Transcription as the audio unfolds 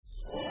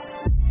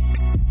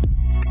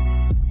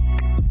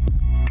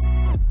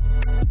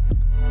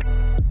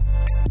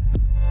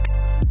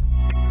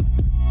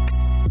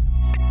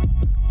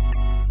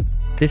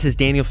This is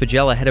Daniel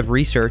Faggella, Head of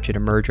Research at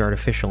Emerge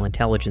Artificial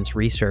Intelligence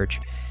Research,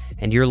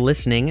 and you're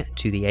listening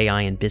to the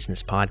AI in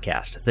Business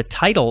podcast. The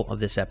title of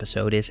this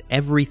episode is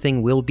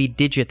Everything Will Be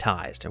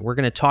Digitized, and we're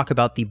going to talk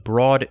about the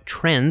broad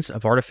trends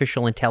of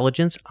artificial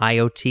intelligence,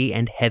 IoT,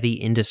 and heavy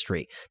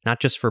industry,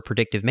 not just for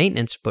predictive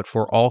maintenance, but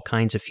for all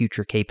kinds of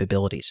future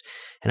capabilities.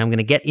 And I'm going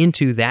to get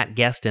into that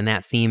guest and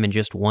that theme in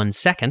just 1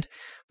 second,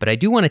 but I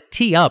do want to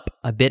tee up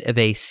a bit of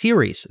a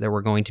series that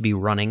we're going to be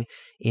running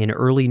in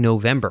early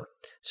November.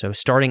 So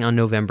starting on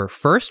November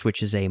 1st,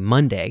 which is a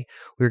Monday,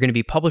 we're going to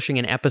be publishing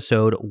an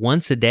episode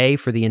once a day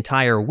for the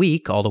entire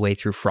week, all the way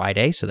through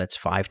Friday. So that's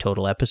 5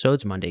 total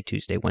episodes, Monday,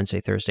 Tuesday, Wednesday,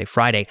 Thursday,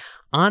 Friday,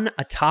 on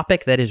a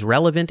topic that is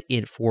relevant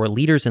for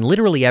leaders in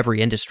literally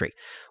every industry.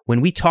 When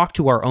we talk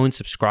to our own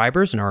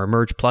subscribers and our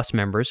Emerge Plus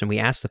members, and we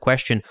ask the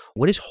question,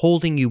 what is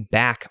holding you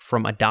back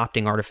from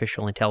adopting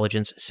artificial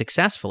intelligence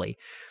successfully?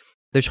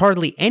 There's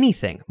hardly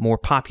anything more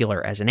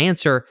popular as an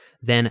answer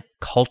than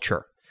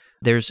culture.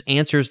 There's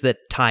answers that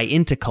tie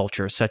into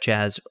culture, such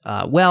as,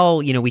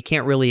 we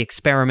can't really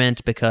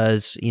experiment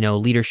because,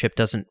 leadership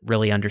doesn't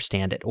really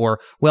understand it. Or,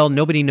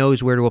 nobody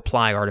knows where to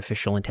apply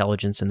artificial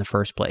intelligence in the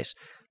first place.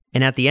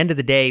 And at the end of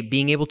the day,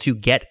 being able to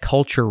get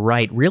culture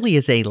right really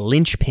is a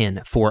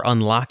linchpin for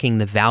unlocking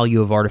the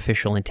value of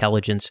artificial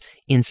intelligence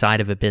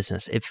inside of a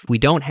business. If we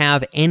don't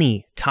have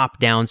any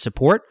top-down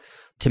support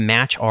to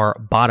match our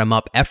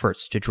bottom-up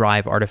efforts to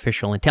drive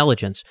artificial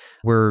intelligence,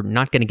 we're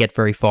not going to get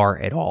very far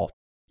at all.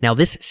 Now,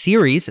 this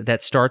series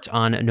that starts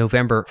on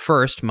November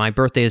 1st, my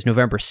birthday is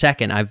November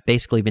 2nd. I've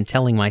basically been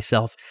telling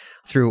myself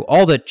through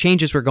all the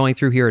changes we're going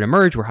through here at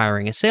Emerge, we're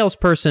hiring a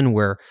salesperson,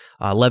 we're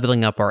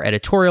leveling up our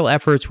editorial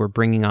efforts, we're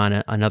bringing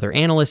on another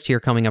analyst here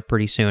coming up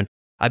pretty soon.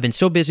 I've been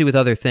so busy with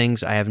other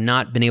things, I have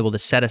not been able to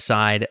set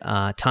aside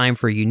time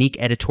for a unique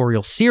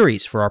editorial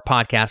series for our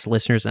podcast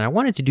listeners, and I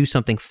wanted to do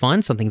something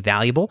fun, something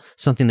valuable,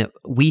 something that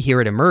we here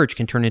at Emerge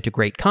can turn into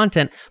great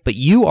content, but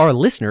you, our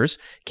listeners,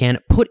 can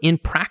put in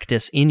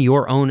practice in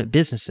your own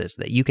businesses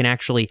that you can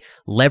actually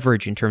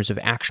leverage in terms of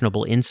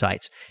actionable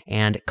insights.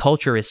 And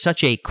culture is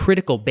such a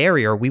critical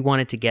barrier, we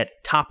wanted to get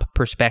top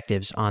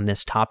perspectives on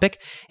this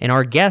topic, and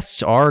our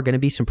guests are going to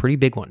be some pretty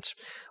big ones.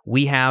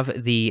 We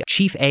have the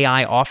Chief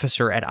AI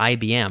Officer at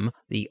IBM,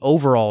 the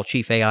overall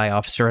Chief AI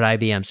Officer at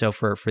IBM. So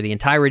for the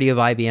entirety of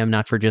IBM,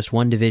 not for just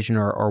one division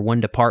or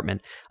one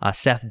department,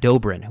 Seth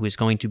Dobrin, who is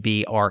going to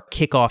be our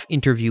kickoff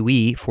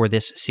interviewee for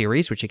this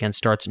series, which again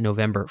starts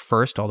November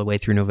 1st all the way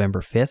through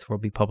November 5th. We'll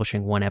be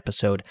publishing 1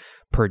 episode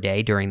per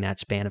day during that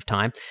span of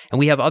time. And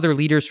we have other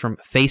leaders from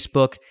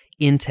Facebook,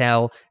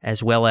 Intel,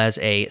 as well as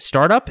a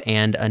startup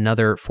and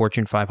another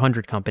Fortune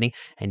 500 company,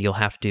 and you'll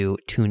have to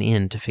tune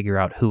in to figure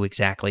out who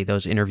exactly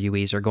those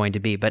interviewees are going to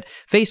be. But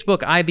Facebook,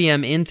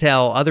 IBM,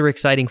 Intel, other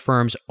exciting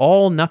firms,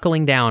 all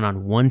knuckling down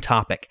on one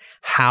topic.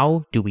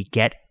 How do we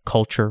get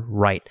culture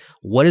right?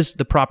 What does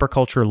the proper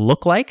culture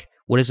look like?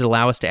 What does it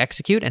allow us to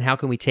execute? And how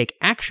can we take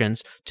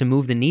actions to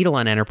move the needle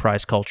on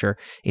enterprise culture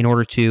in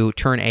order to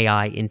turn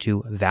AI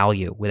into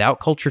value? Without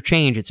culture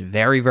change, it's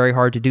very, very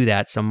hard to do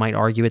that. Some might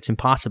argue it's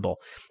impossible.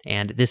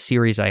 And this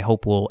series, I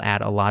hope, will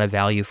add a lot of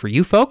value for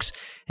you folks.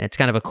 And it's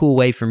kind of a cool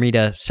way for me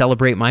to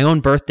celebrate my own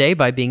birthday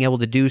by being able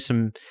to do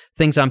some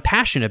things I'm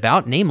passionate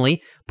about,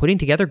 namely putting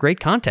together great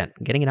content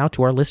and getting it out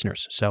to our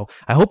listeners. So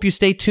I hope you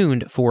stay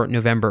tuned for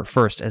November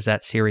 1st as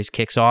that series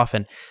kicks off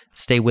and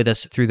stay with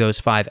us through those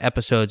 5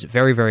 episodes.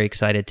 Very, very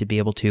excited to be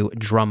able to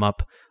drum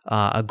up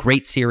a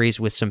great series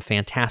with some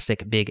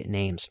fantastic big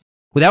names.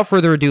 Without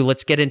further ado,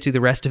 let's get into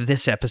the rest of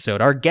this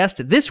episode. Our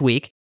guest this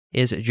week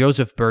is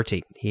Joseph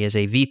Berti. He is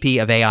a VP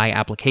of AI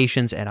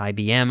applications at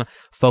IBM,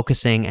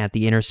 focusing at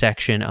the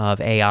intersection of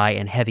AI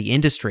and heavy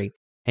industry.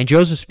 And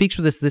Joseph speaks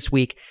with us this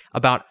week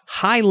about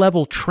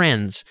high-level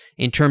trends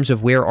in terms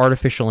of where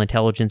artificial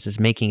intelligence is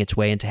making its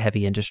way into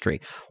heavy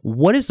industry.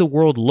 What does the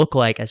world look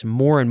like as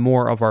more and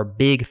more of our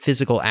big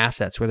physical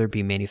assets, whether it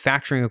be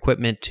manufacturing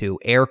equipment to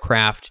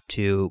aircraft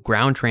to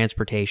ground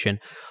transportation,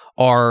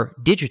 are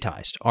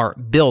digitized, are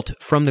built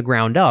from the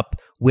ground up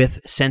with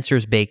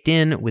sensors baked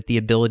in, with the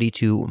ability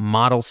to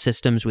model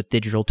systems with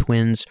digital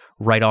twins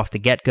right off the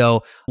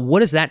get-go?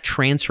 What does that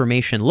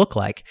transformation look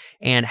like?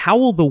 And how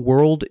will the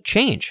world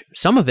change?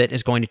 Some of it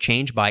is going to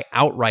change by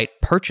outright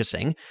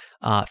purchasing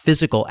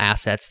physical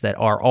assets that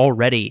are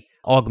already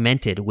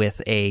augmented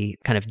with a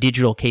kind of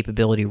digital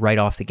capability right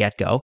off the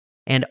get-go.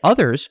 And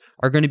others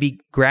are going to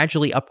be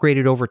gradually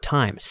upgraded over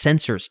time,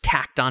 sensors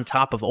tacked on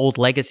top of old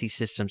legacy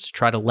systems to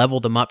try to level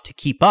them up to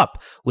keep up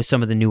with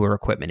some of the newer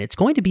equipment. It's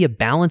going to be a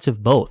balance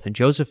of both. And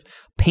Joseph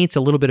paints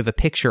a little bit of a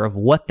picture of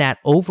what that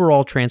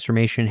overall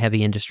transformation in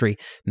heavy industry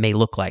may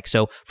look like.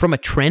 So from a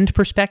trend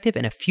perspective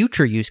and a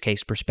future use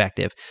case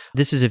perspective,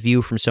 this is a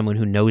view from someone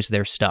who knows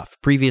their stuff.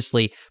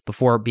 Previously,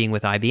 before being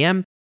with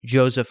IBM,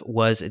 Joseph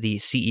was the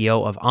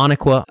CEO of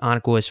Oniqua.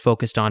 Oniqua is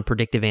focused on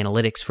predictive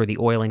analytics for the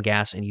oil and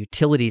gas and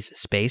utilities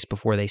space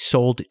before they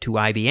sold to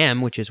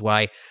IBM, which is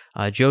why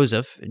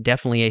Joseph,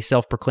 definitely a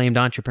self-proclaimed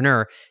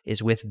entrepreneur,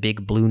 is with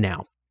Big Blue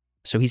now.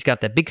 So he's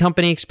got that big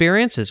company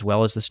experience as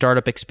well as the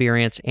startup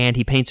experience, and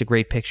he paints a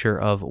great picture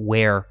of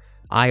where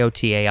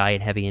IoT, AI,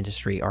 and heavy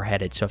industry are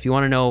headed. So if you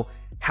want to know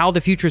how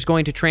the future is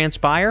going to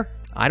transpire,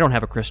 I don't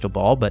have a crystal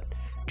ball, but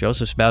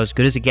Joseph's about as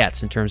good as it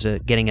gets in terms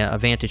of getting a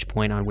vantage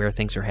point on where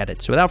things are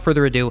headed. So without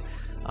further ado,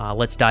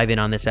 let's dive in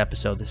on this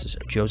episode. This is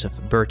Joseph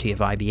Berti of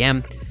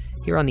IBM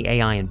here on the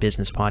AI and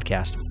Business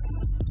Podcast.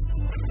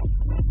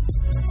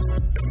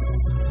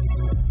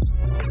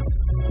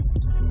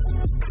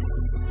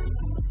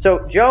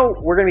 So, Joe,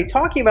 we're going to be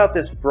talking about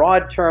this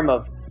broad term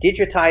of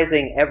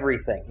digitizing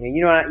everything.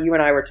 You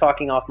and I were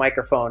talking off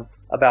microphone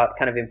about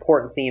kind of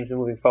important themes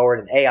moving forward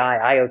in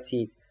AI,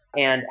 IoT,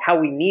 and how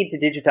we need to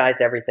digitize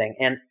everything.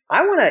 And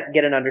I want to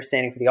get an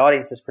understanding for the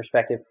audience's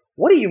perspective.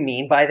 What do you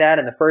mean by that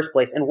in the first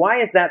place? And why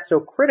is that so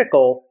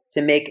critical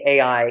to make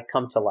AI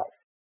come to life?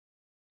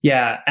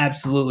 Yeah,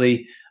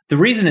 absolutely. The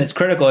reason it's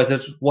critical is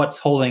it's what's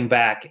holding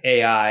back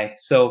AI.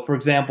 So, for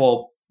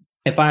example,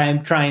 if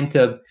I'm trying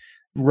to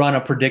run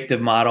a predictive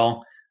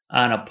model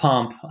on a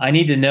pump, I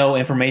need to know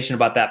information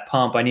about that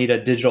pump. I need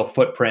a digital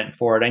footprint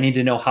for it. I need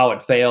to know how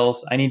it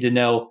fails. I need to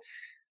know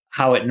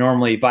how it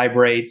normally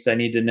vibrates. I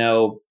need to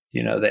know,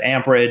 the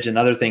amperage and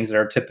other things that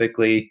are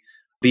typically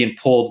being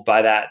pulled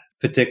by that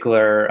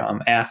particular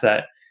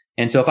asset.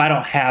 And so if I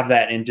don't have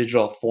that in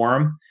digital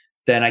form,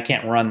 then I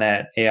can't run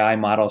that AI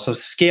model. So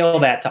scale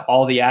that to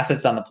all the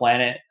assets on the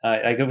planet.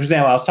 Like, for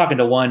example, I was talking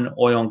to one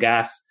oil and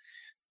gas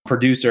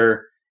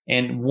producer,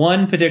 and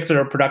one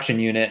particular production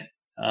unit,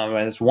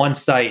 it's one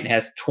site,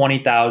 has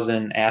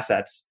 20,000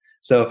 assets.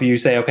 So if you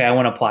say, okay, I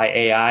want to apply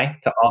AI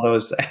to all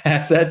those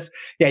assets,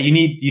 you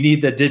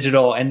need the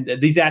digital. And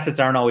these assets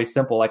aren't always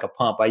simple, like a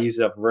pump. I use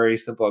a very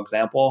simple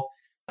example.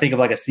 Think of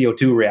like a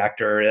CO2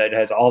 reactor that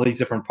has all these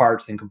different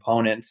parts and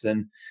components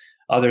and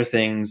other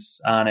things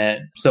on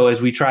it. So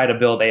as we try to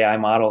build AI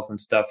models and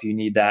stuff, you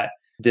need that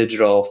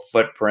digital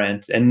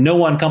footprint. And no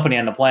one company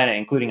on the planet,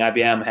 including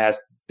IBM, has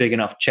big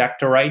enough check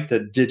to write to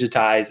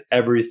digitize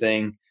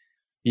everything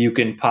you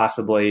can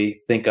possibly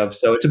think of.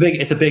 So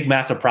it's a big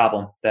massive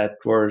problem that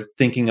we're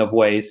thinking of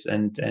ways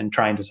and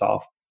trying to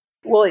solve.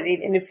 Well,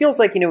 it feels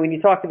like, when you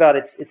talked about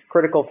it's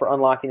critical for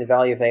unlocking the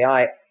value of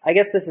AI, I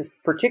guess this is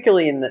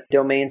particularly in the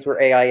domains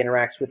where AI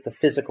interacts with the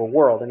physical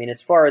world. I mean,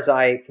 as far as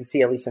I can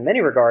see, at least in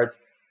many regards,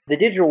 the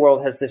digital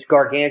world has this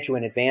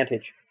gargantuan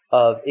advantage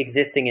of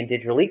existing in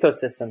digital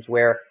ecosystems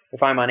where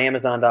if I'm on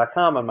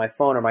Amazon.com on my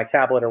phone or my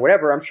tablet or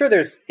whatever, I'm sure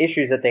there's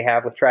issues that they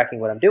have with tracking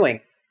what I'm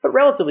doing. But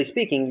relatively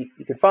speaking,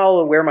 you can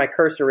follow where my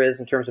cursor is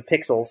in terms of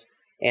pixels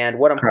and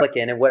what I'm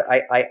clicking and what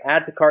I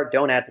add to cart,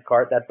 don't add to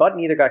cart. That button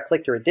either got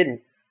clicked or it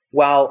didn't.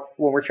 While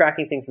when we're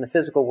tracking things in the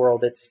physical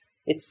world,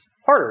 it's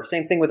harder.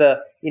 Same thing with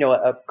a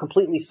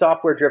completely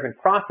software-driven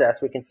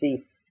process. We can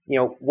see,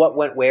 what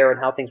went where and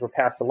how things were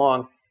passed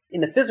along. In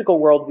the physical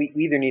world, we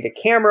either need a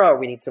camera or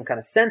we need some kind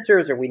of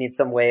sensors or we need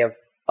some way of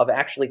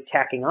actually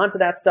tacking onto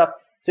that stuff.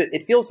 So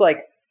it feels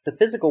like the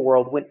physical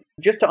world,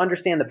 just to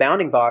understand the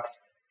bounding box,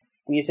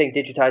 when you're saying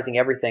digitizing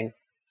everything,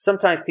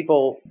 sometimes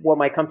what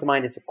might come to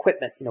mind is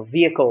equipment,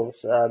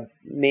 vehicles,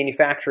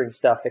 manufacturing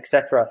stuff,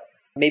 etc.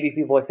 Maybe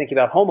people are thinking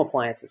about home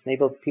appliances.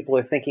 Maybe people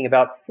are thinking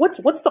about what's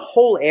the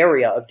whole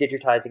area of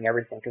digitizing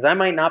everything? Because I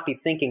might not be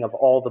thinking of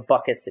all the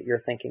buckets that you're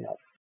thinking of.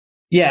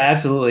 Yeah,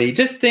 absolutely.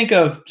 Just think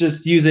of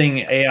just using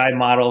AI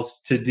models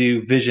to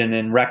do vision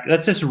and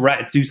let's just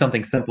do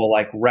something simple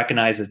like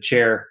recognize a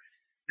chair.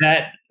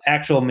 That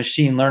actual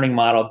machine learning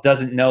model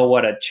doesn't know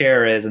what a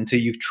chair is until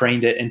you've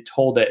trained it and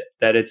told it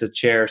that it's a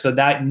chair. So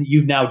that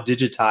you've now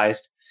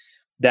digitized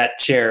that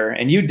chair.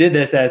 And you did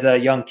this as a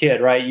young kid,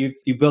 right?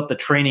 You built the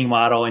training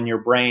model in your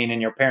brain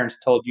and your parents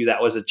told you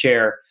that was a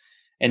chair.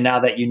 And now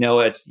that you know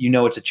it's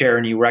a chair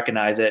and you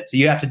recognize it. So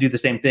you have to do the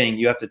same thing.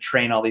 You have to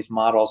train all these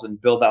models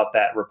and build out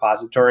that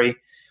repository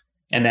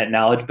and that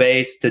knowledge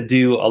base to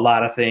do a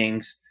lot of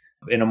things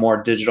in a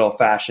more digital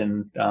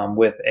fashion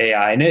with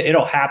AI. And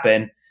it'll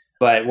happen,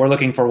 but we're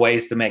looking for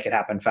ways to make it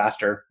happen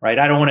faster, right?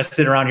 I don't want to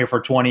sit around here for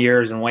 20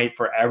 years and wait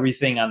for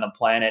everything on the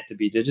planet to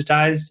be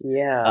digitized.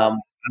 Yeah. I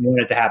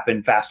want it to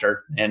happen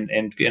faster and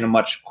in a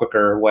much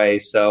quicker way.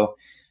 So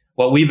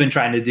what we've been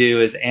trying to do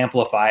is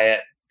amplify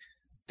it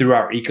through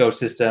our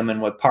ecosystem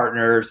and with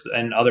partners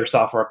and other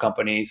software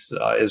companies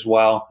as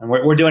well. And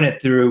we're doing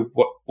it through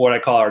what I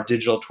call our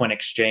digital twin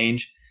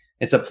exchange.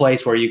 It's a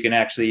place where you can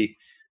actually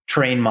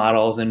train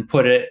models and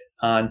put it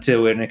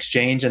onto an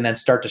exchange and then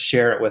start to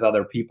share it with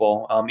other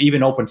people,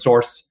 even open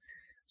source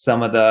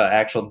some of the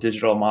actual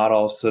digital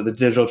models. So the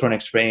digital twin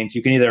exchange,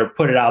 you can either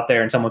put it out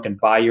there and someone can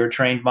buy your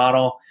trained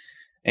model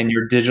and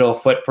your digital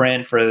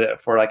footprint for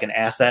like an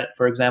asset,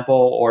 for example,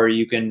 or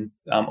you can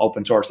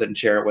open source it and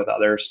share it with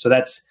others. So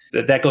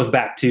that goes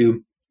back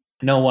to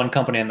no one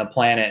company on the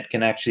planet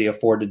can actually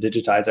afford to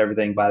digitize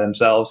everything by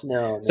themselves.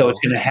 No. So it's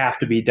going to have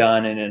to be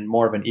done in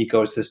more of an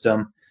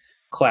ecosystem,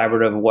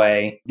 collaborative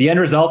way. The end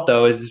result,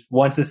 though, is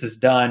once this is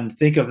done,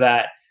 think of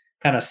that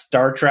kind of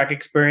Star Trek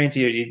experience.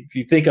 If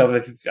you think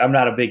of, I'm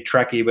not a big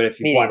Trekkie, but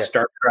if you watch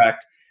Star Trek,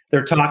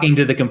 they're talking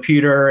to the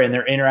computer and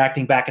they're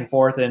interacting back and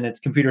forth, and it's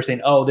computer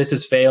saying, "Oh, this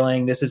is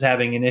failing. This is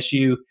having an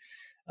issue.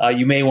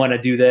 You may want to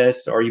do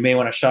this, or you may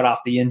want to shut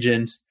off the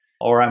engines."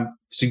 or I'm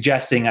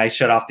suggesting I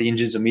shut off the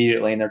engines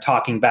immediately, and they're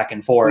talking back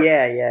and forth.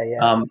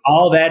 Yeah.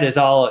 All that is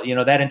all,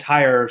 that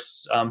entire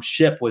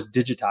ship was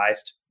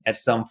digitized at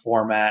some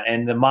format,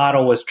 and the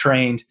model was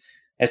trained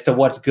as to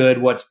what's good,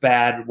 what's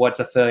bad, what's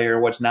a failure,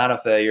 what's not a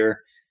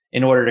failure,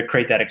 in order to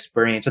create that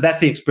experience. So that's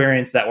the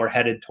experience that we're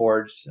headed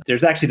towards.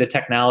 There's actually the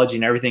technology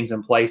and everything's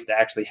in place to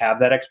actually have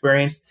that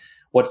experience.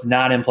 What's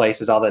not in place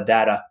is all the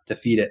data to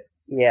feed it.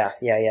 Yeah.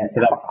 So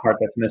that's the part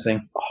that's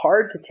missing.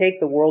 Hard to take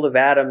the world of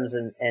atoms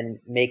and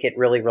make it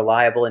really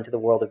reliable into the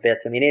world of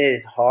bits. I mean, it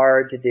is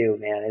hard to do,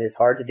 man. It is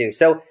hard to do.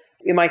 So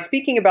am I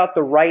speaking about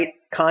the right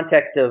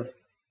context of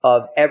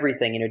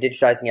everything,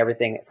 digitizing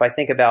everything? If I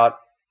think about,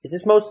 is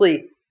this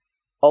mostly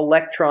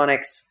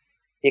electronics,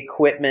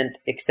 equipment,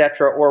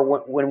 etc.?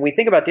 Or when we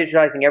think about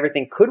digitizing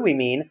everything, could we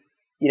mean,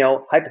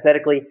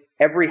 hypothetically,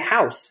 every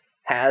house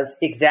has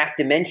exact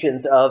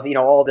dimensions of,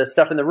 all the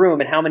stuff in the room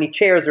and how many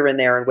chairs are in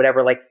there and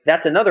whatever? Like,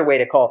 that's another way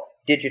to call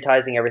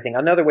digitizing everything.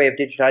 Another way of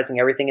digitizing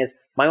everything is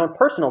my own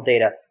personal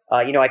data.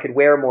 I could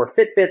wear more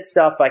Fitbit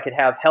stuff. I could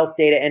have health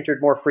data entered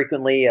more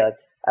frequently.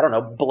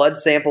 Blood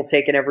sample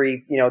taken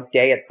every,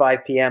 day at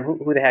 5 p.m.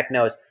 Who the heck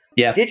knows?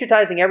 Yeah.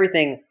 Digitizing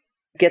everything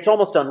gets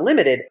almost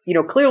unlimited.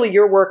 Clearly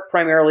your work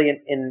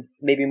primarily in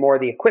maybe more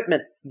the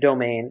equipment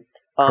domain.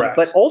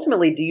 But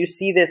ultimately, do you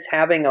see this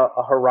having a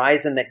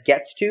horizon that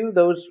gets to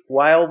those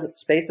wild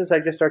spaces I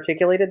just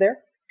articulated there?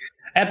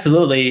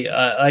 Absolutely.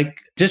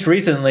 Like just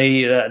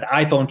recently, the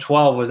iPhone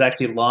 12 was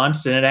actually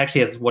launched, and it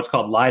actually has what's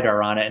called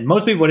LiDAR on it. And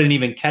most people didn't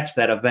even catch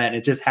that event.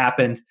 It just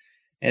happened.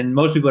 And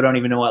most people don't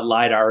even know what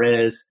LiDAR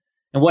is.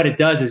 And what it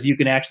does is you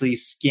can actually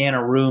scan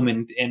a room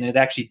and it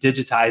actually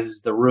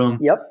digitizes the room.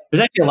 Yep. There's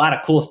actually a lot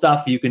of cool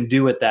stuff you can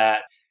do with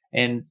that.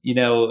 And,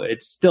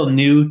 it's still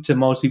new to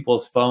most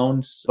people's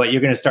phones, but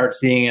you're going to start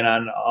seeing it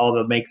on all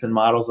the makes and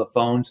models of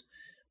phones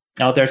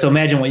out there. So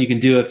imagine what you can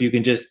do if you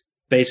can just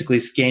basically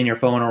scan your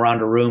phone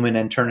around a room and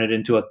then turn it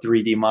into a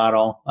 3D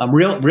model.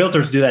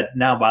 Realtors do that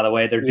now, by the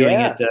way. They're doing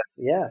it.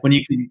 When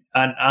you can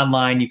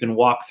online, you can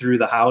walk through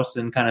the house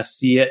and kind of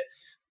see it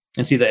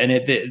and see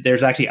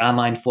there's actually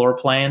online floor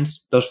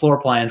plans. Those floor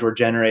plans were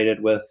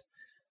generated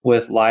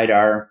with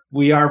LiDAR.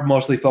 We are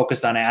mostly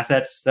focused on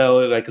assets,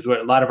 though, because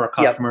a lot of our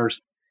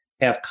customers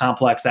have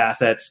complex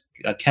assets,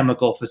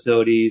 chemical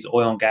facilities,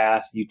 oil and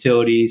gas,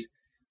 utilities,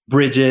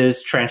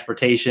 bridges,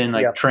 transportation,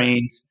 like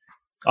trains,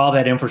 all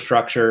that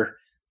infrastructure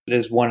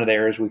is one of the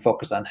areas we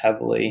focus on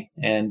heavily.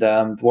 And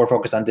we're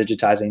focused on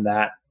digitizing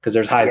that because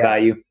there's high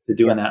value to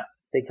doing that.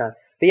 Big time.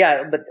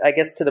 But I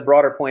guess to the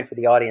broader point for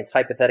the audience,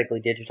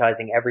 hypothetically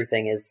digitizing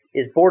everything is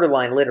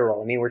borderline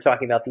literal. I mean, we're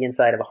talking about the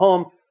inside of a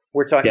home.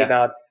 We're talking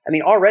about,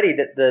 already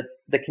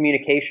the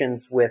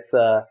communications with,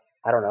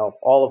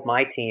 all of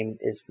my team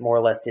is more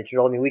or less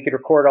digital. I mean, we could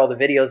record all the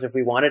videos if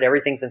we wanted.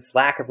 Everything's in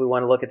Slack if we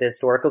want to look at the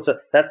historical. So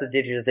that's the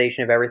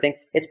digitization of everything.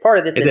 It's part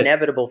of this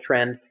inevitable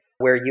trend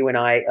where you and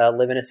I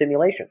live in a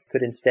simulation.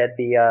 Could instead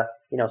be,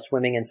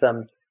 swimming in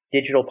some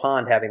digital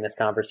pond having this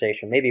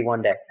conversation, maybe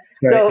one day.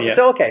 So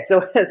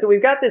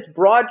we've got this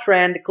broad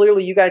trend.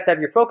 Clearly, you guys have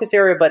your focus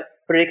area, but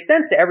it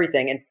extends to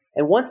everything.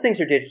 And once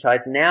things are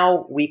digitized,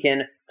 now we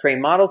can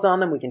train models on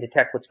them. We can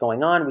detect what's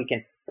going on. We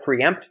can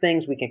preempt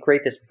things. We can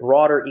create this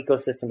broader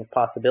ecosystem of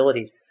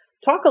possibilities.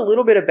 Talk a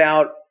little bit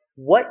about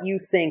what you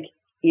think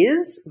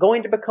is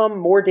going to become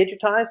more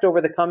digitized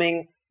over the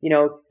coming,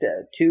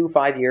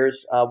 2-5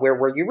 years,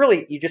 where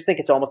you just think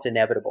it's almost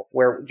inevitable,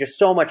 where just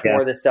so much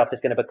more of this stuff is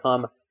going to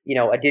become,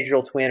 a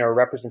digital twin or a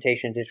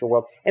representation in the digital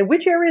world. And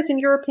which areas, in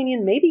your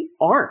opinion, maybe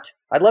aren't?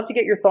 I'd love to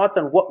get your thoughts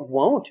on what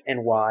won't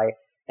and why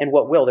and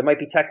what will. There might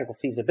be technical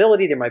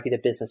feasibility, there might be the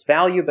business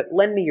value, but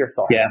lend me your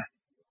thoughts. Yeah.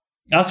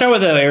 I'll start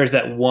with the areas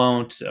that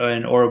won't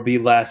or be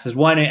less. Is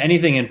one,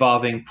 anything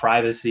involving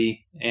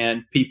privacy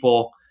and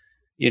people.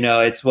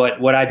 It's what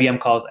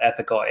IBM calls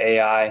ethical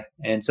AI.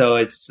 And so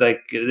it's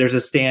like there's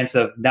a stance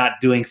of not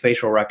doing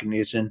facial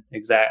recognition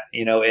in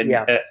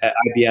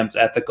IBM's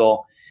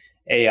ethical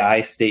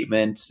AI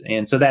statement.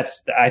 And so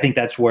I think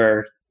that's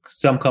where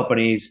some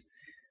companies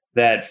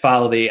that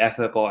follow the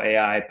ethical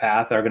AI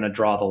path are going to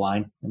draw the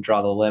line and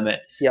draw the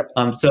limit. Yep.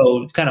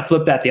 So kind of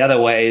flip that the other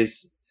way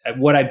is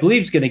what I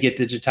believe is going to get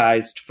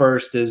digitized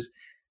first is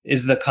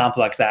the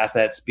complex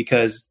assets,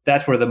 because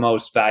that's where the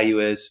most value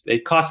is.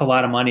 It costs a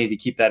lot of money to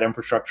keep that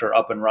infrastructure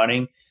up and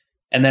running.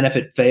 And then if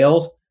it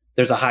fails,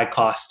 there's a high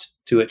cost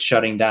to it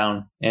shutting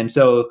down. And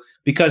so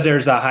because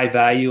there's a high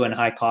value and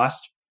high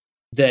cost,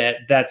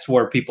 that's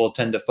where people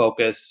tend to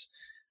focus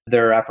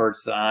their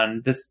efforts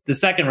on. The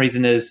second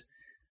reason is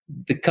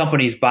the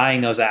companies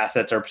buying those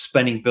assets are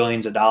spending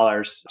billions of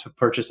dollars to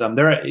purchase them.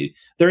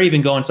 They're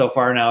even going so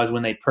far now as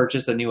when they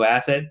purchase a new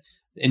asset,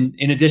 in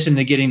addition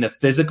to getting the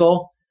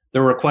physical,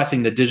 they're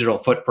requesting the digital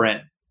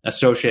footprint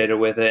associated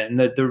with it. And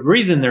the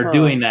reason they're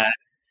doing that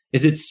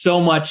is it's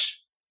so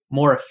much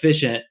more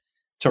efficient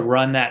to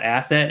run that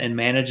asset and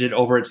manage it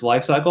over its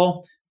life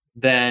cycle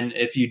than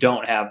if you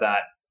don't have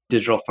that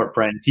digital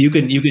footprint. So you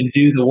can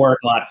do the work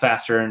a lot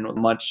faster and a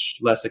much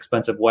less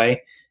expensive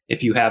way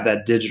if you have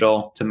that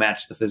digital to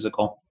match the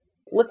physical.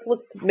 let's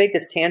make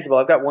this tangible.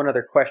 I've got one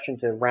other question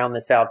to round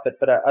this out,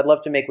 but I'd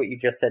love to make what you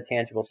just said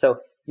tangible. So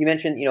you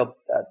mentioned,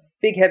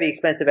 big, heavy,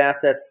 expensive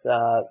assets.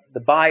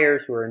 The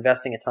buyers who are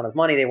investing a ton of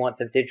money, they want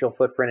the digital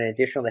footprint in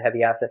addition to the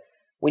heavy asset.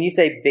 When you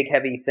say big,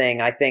 heavy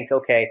thing, I think,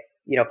 okay,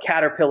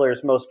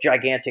 Caterpillar's most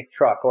gigantic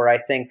truck, or I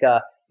think,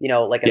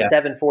 like a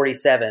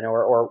 747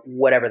 or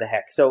whatever the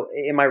heck. So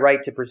am I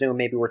right to presume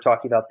maybe we're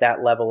talking about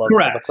that level of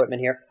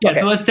equipment here? Yeah.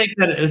 Okay. So let's take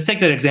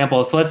that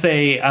example. So let's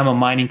say I'm a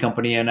mining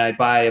company and I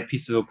buy a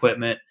piece of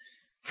equipment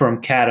from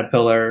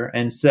Caterpillar.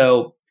 And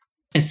so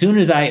as soon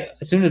as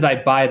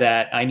I buy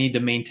that, I need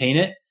to maintain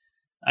it.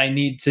 I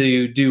need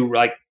to do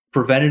like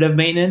preventative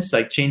maintenance,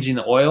 like changing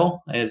the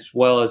oil as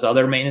well as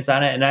other maintenance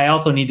on it. And I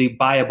also need to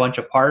buy a bunch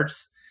of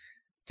parts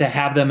to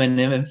have them in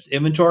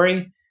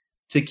inventory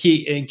to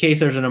keep in case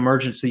there's an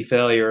emergency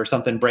failure or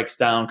something breaks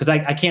down. Because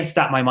I can't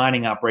stop my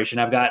mining operation.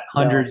 I've got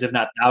hundreds, if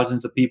not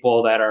thousands of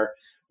people that are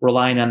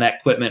relying on that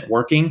equipment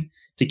working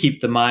to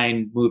keep the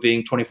mine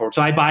moving 24.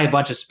 So I buy a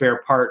bunch of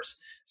spare parts.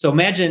 So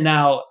imagine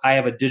now I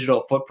have a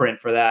digital footprint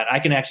for that. I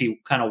can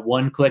actually kind of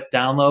one-click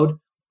download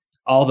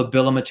all the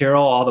bill of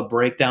material, all the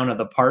breakdown of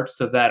the parts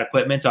of that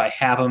equipment. So I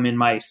have them in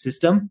my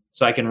system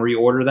so I can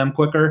reorder them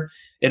quicker.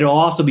 It'll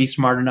also be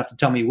smart enough to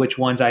tell me which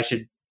ones I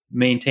should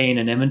maintain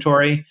in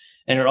inventory.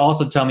 And it'll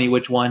also tell me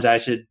which ones I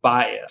should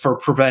buy for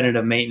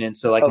preventative maintenance.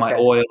 So like my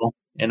oil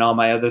and all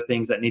my other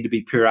things that need to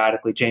be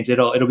periodically changed.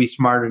 It'll be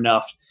smart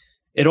enough.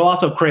 It'll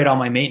also create all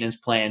my maintenance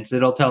plans.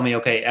 It'll tell me,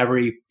 okay,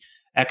 every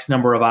X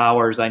number of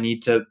hours I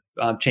need to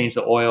change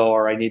the oil,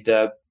 or I need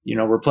to,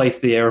 replace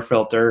the air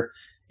filter.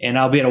 And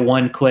I'll be able to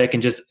one click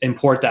and just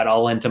import that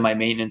all into my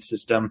maintenance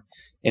system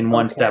in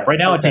one step. Right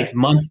now, it takes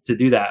months to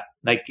do that.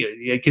 Like,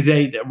 because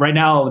right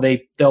now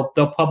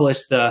they'll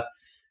publish the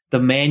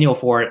manual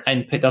for it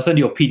and they'll send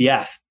you a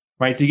PDF,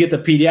 right? So you get the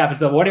PDF. And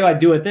so what do I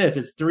do with this?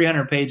 It's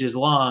 300 pages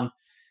long,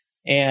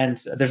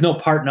 and there's no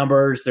part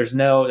numbers. There's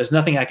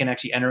nothing I can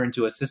actually enter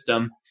into a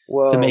system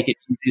to make it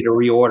easy to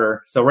reorder.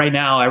 So right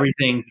now,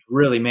 everything's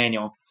really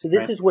manual. So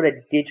this is what a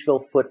digital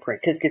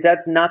footprint, because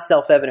that's not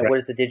self-evident. Right. What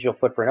is the digital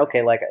footprint?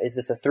 Okay, like, is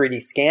this a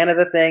 3D scan of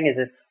the thing? Is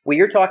this, what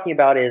you're talking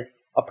about is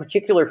a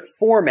particular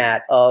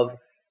format of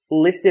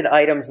listed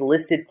items,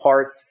 listed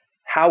parts,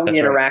 how we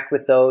interact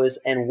with those,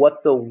 and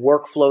what the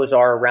workflows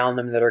are around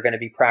them that are going to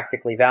be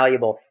practically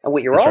valuable. And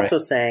what you're also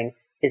saying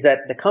is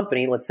that the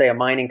company, let's say a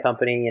mining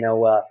company,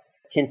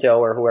 Tinto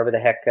or whoever the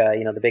heck,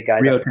 the big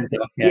guys. Rio Tinto.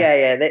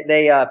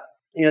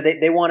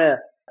 They want to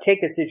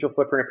take this digital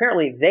footprint.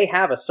 Apparently, they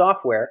have a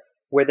software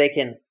where they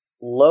can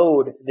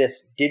load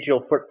this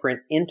digital footprint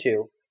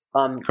into.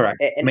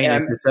 Correct.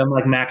 Maintenance system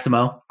like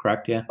Maximo.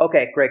 Correct. Yeah.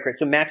 Okay. Great.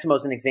 So Maximo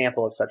is an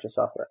example of such a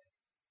software.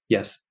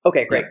 Yes.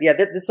 Okay. Great. Yeah.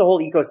 This is a whole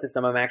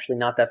ecosystem I'm actually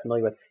not that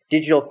familiar with.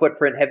 Digital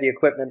footprint, heavy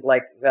equipment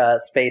like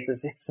space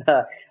is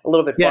a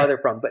little bit farther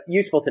from, but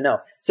useful to know.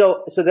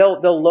 So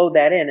they'll load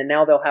that in, and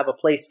now they'll have a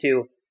place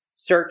to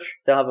search.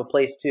 They'll have a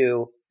place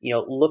to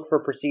look for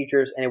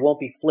procedures, and it won't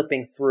be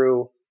flipping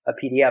through a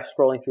PDF,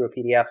 scrolling through a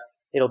PDF.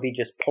 It'll be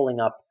just pulling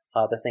up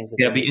the things. That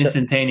it'll be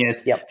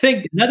instantaneous. Yep.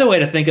 Another way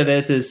to think of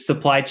this is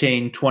supply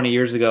chain 20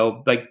 years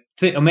ago. Like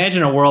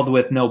imagine a world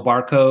with no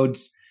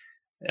barcodes,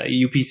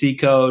 UPC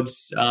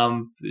codes,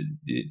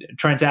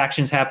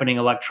 transactions happening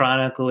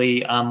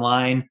electronically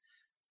online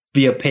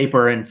via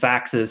paper and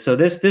faxes. So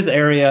this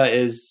area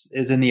is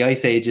in the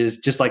ice ages,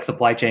 just like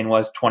supply chain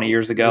was 20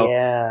 years ago.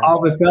 Yeah.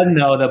 All of a sudden,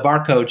 though, the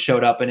barcode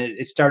showed up and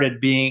it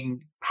started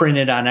being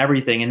printed on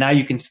everything. And now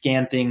you can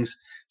scan things.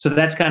 So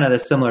that's kind of the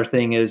similar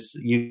thing is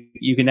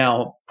you can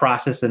now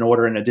process an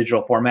order in a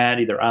digital format,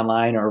 either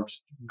online or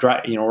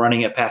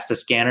running it past a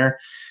scanner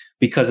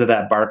because of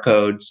that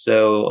barcode.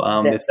 So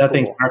if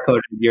nothing's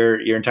barcoded,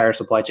 your entire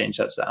supply chain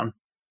shuts down.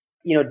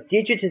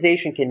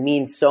 Digitization can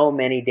mean so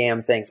many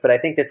damn things, but I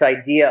think this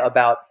idea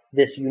about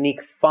this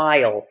unique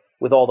file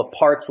with all the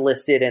parts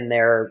listed and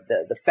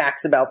the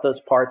facts about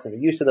those parts and the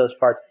use of those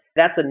parts,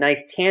 that's a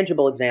nice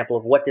tangible example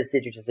of what does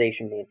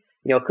digitization mean.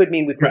 It could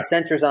mean we put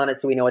sensors on it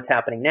so we know what's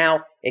happening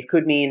now. It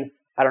could mean,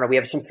 I don't know, we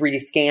have some 3D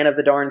scan of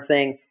the darn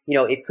thing.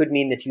 It could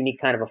mean this unique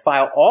kind of a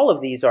file. All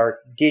of these are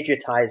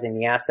digitizing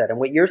the asset. And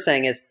what you're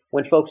saying is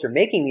when folks are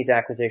making these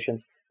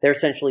acquisitions, they're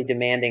essentially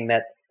demanding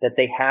that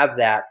they have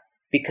that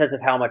because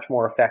of how much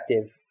more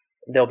effective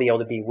they'll be able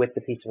to be with the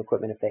piece of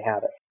equipment if they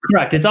have it.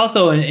 Correct. It's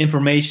also an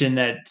information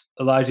that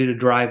allows you to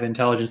drive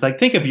intelligence. Like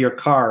think of your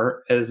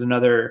car as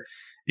another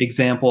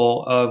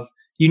example of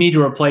you need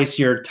to replace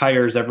your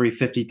tires every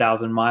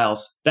 50,000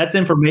 miles. That's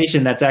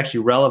information that's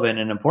actually relevant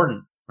and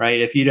important, right?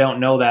 If you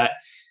don't know that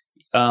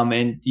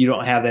and you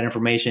don't have that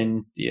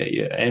information,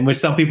 and which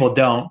some people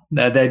don't,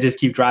 they just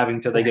keep driving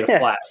until they get a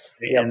flat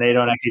and they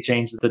don't actually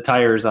change the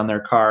tires on their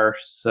car.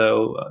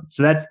 So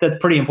that's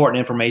pretty important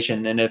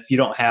information. And if you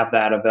don't have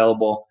that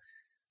available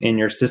in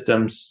your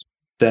systems,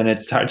 then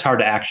it's hard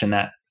to action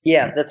that.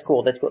 Yeah, that's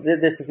cool. That's cool.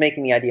 This is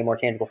making the idea more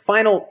tangible.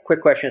 Final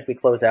quick question as we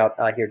close out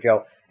here,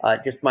 Joe.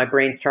 Just my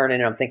brain's turning,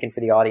 and I'm thinking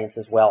for the audience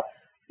as well.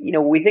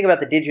 We think about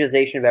the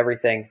digitization of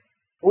everything.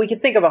 we can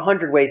think of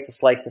 100 ways to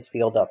slice this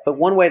field up. But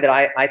one way that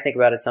I think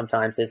about it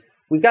sometimes is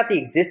we've got the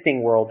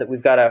existing world that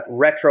we've got to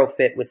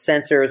retrofit with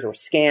sensors or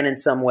scan in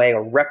some way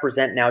or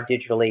represent now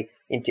digitally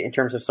in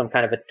terms of some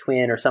kind of a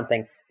twin or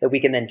something that we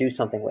can then do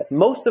something with.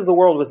 Most of the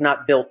world was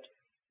not built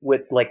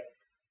with like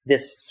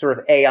this sort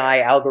of AI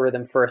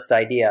algorithm first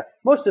idea.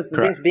 Most of the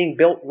things being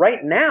built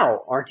right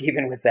now aren't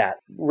even with that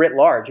writ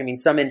large. I mean,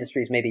 some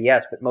industries maybe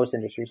yes, but most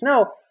industries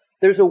no.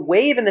 There's a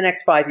wave in the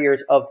next 5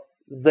 years of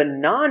the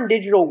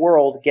non-digital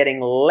world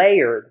getting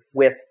layered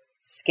with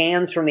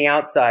scans from the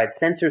outside,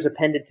 sensors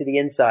appended to the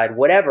inside,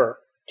 whatever,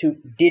 to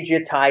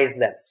digitize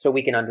them so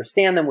we can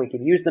understand them, we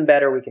can use them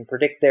better, we can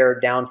predict their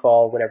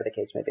downfall, whatever the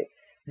case may be.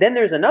 Then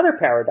there's another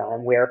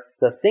paradigm where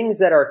the things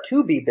that are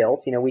to be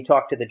built, we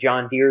talked to the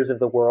John Deeres of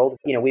the world.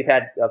 We've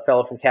had a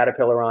fellow from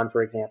Caterpillar on,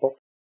 for example.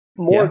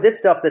 More of this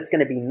stuff that's going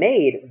to be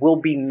made will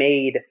be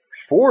made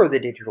for the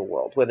digital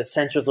world, where the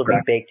sensors will be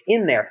baked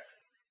in there.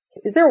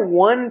 Is there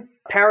one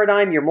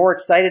paradigm you're more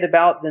excited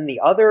about than the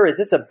other? Is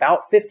this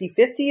about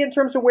 50-50 in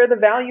terms of where the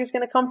value is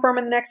going to come from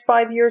in the next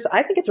 5 years?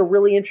 I think it's a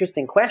really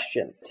interesting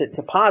question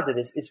to posit.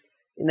 Is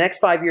in the next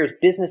 5 years,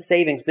 business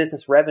savings,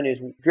 business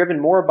revenues driven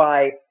more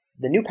by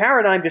the new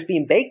paradigm just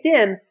being baked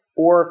in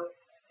or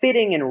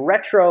fitting in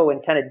retro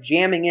and kind of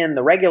jamming in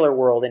the regular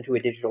world into a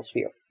digital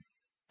sphere?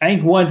 I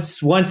think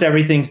once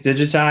everything's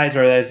digitized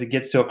or as it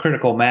gets to a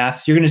critical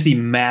mass, you're going to see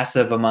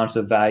massive amounts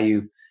of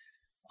value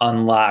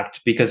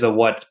unlocked because of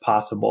what's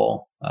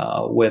possible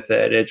with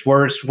it.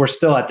 We're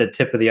still at the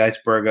tip of the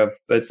iceberg of,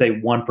 let's say,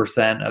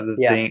 1% of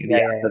the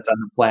assets on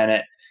the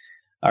planet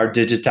are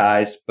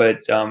digitized, but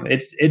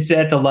it's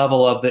at the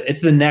level of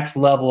it's the next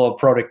level of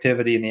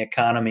productivity in the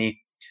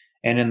economy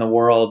and in the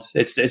world.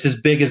 It's as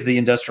big as the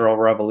Industrial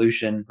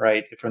Revolution,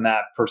 right? From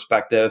that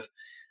perspective,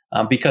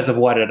 because of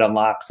what it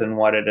unlocks and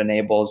what it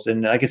enables.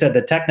 And like I said,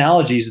 the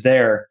technology's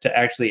there to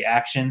actually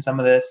action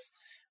some of this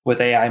with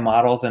AI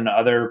models and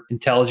other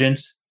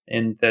intelligence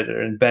that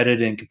are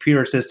embedded in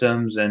computer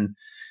systems and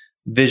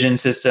vision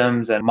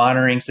systems and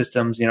monitoring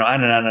systems, on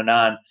and on and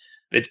on.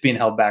 It's being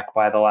held back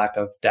by the lack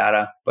of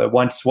data. But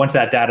once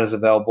that data is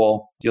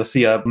available, you'll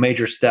see a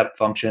major step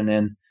function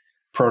in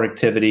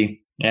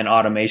productivity and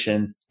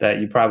automation that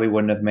you probably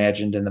wouldn't have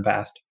imagined in the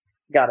past.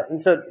 Got it.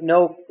 And so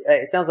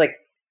it sounds like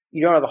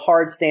you don't have a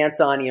hard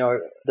stance on,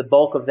 the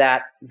bulk of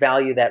that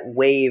value, that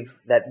wave,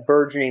 that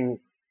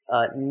burgeoning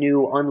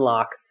new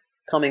unlock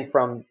coming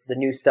from the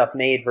new stuff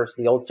made versus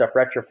the old stuff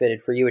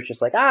retrofitted. For you, it's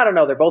just like, I don't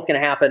know, they're both going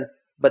to happen,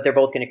 but they're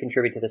both going to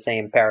contribute to the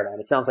same paradigm.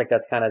 It sounds like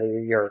that's kind of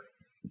your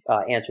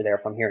answer there,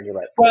 if I'm hearing you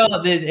right.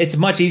 Well, it's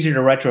much easier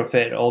to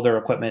retrofit older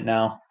equipment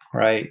now,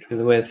 right?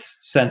 With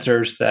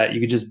sensors that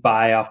you could just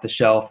buy off the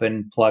shelf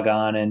and plug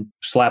on and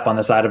slap on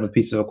the side of a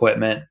piece of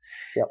equipment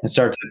and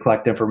start to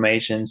collect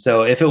information.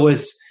 So if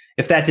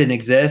that didn't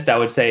exist, I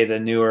would say the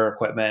newer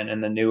equipment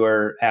and the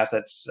newer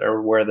assets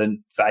are where the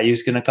value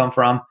is going to come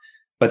from.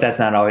 But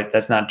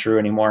that's not true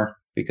anymore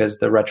because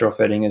the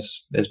retrofitting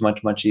is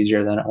much, much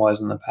easier than it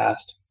was in the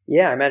past.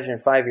 Yeah, I imagine in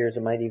 5 years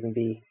it might even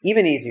be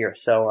even easier.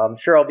 So I'm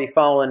sure I'll be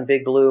following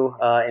Big Blue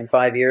in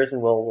 5 years,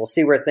 and we'll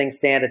see where things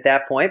stand at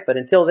that point. But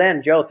until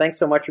then, Joe, thanks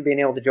so much for being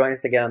able to join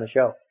us again on the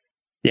show.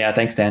 Yeah,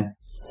 thanks, Dan.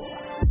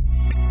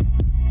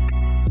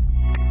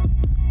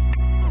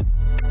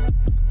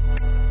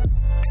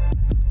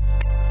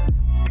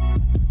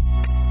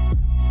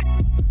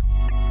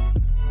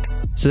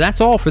 So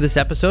that's all for this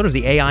episode of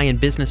the AI in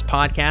Business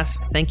podcast.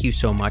 Thank you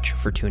so much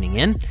for tuning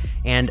in.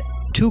 And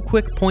 2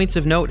 quick points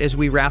of note as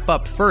we wrap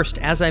up. First,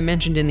 as I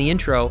mentioned in the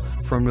intro,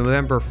 from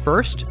November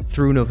 1st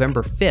through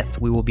November 5th,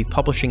 we will be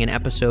publishing an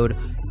episode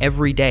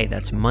every day.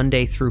 That's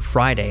Monday through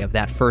Friday of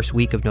that first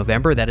week of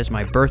November. That is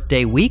my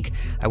birthday week.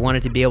 I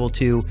wanted to be able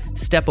to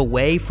step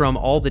away from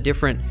all the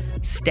different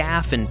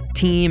staff and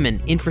team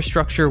and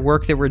infrastructure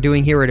work that we're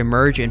doing here at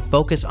Emerge and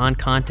focus on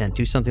content,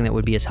 do something that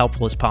would be as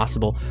helpful as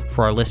possible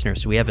for our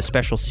listeners. So we have a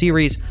special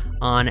series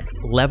on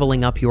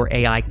leveling up your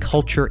AI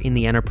culture in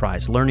the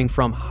enterprise, learning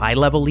from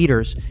high-level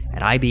leaders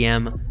at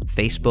IBM,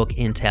 Facebook,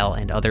 Intel,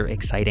 and other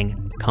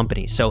exciting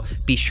companies. So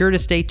be sure to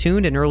stay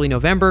tuned in early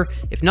November.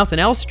 If nothing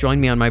else,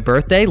 join me on my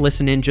birthday.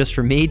 Listen in just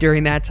for me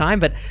during that time.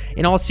 But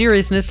in all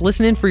seriousness,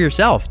 listen in for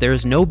yourself. There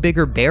is no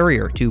bigger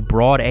barrier to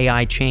broad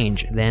AI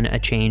change than a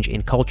change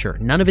in culture.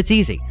 None of it's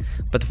easy.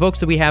 But the folks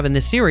that we have in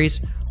this series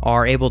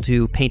are able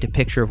to paint a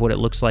picture of what it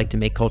looks like to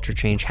make culture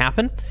change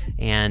happen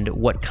and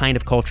what kind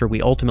of culture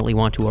we ultimately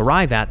want to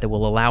arrive at that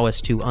will allow us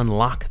to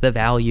unlock the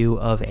value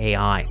of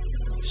AI.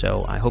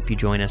 So I hope you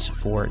join us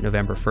for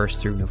November 1st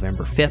through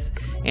November 5th.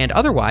 And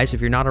otherwise,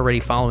 if you're not already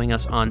following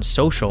us on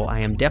social, I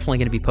am definitely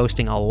going to be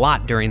posting a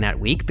lot during that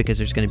week because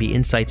there's going to be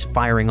insights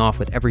firing off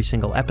with every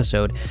single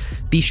episode.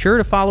 Be sure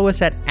to follow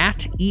us at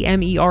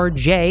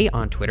EMERJ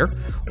on Twitter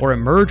or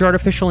Emerge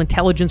Artificial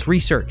Intelligence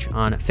Research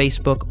on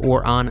Facebook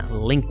or on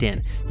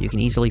LinkedIn. You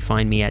can easily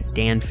find me at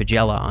Dan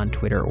Fagella on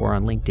Twitter or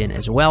on LinkedIn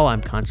as well.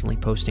 I'm constantly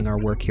posting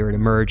our work here at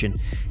Emerge and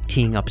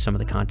teeing up some of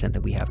the content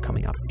that we have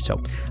coming up.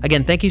 So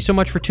again, thank you so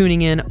much for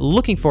tuning in. in.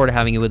 Looking forward to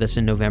having you with us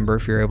in November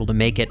if you're able to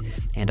make it.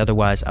 And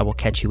otherwise, I will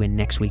catch you in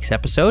next week's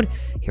episode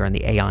here on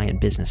the AI and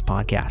Business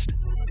Podcast.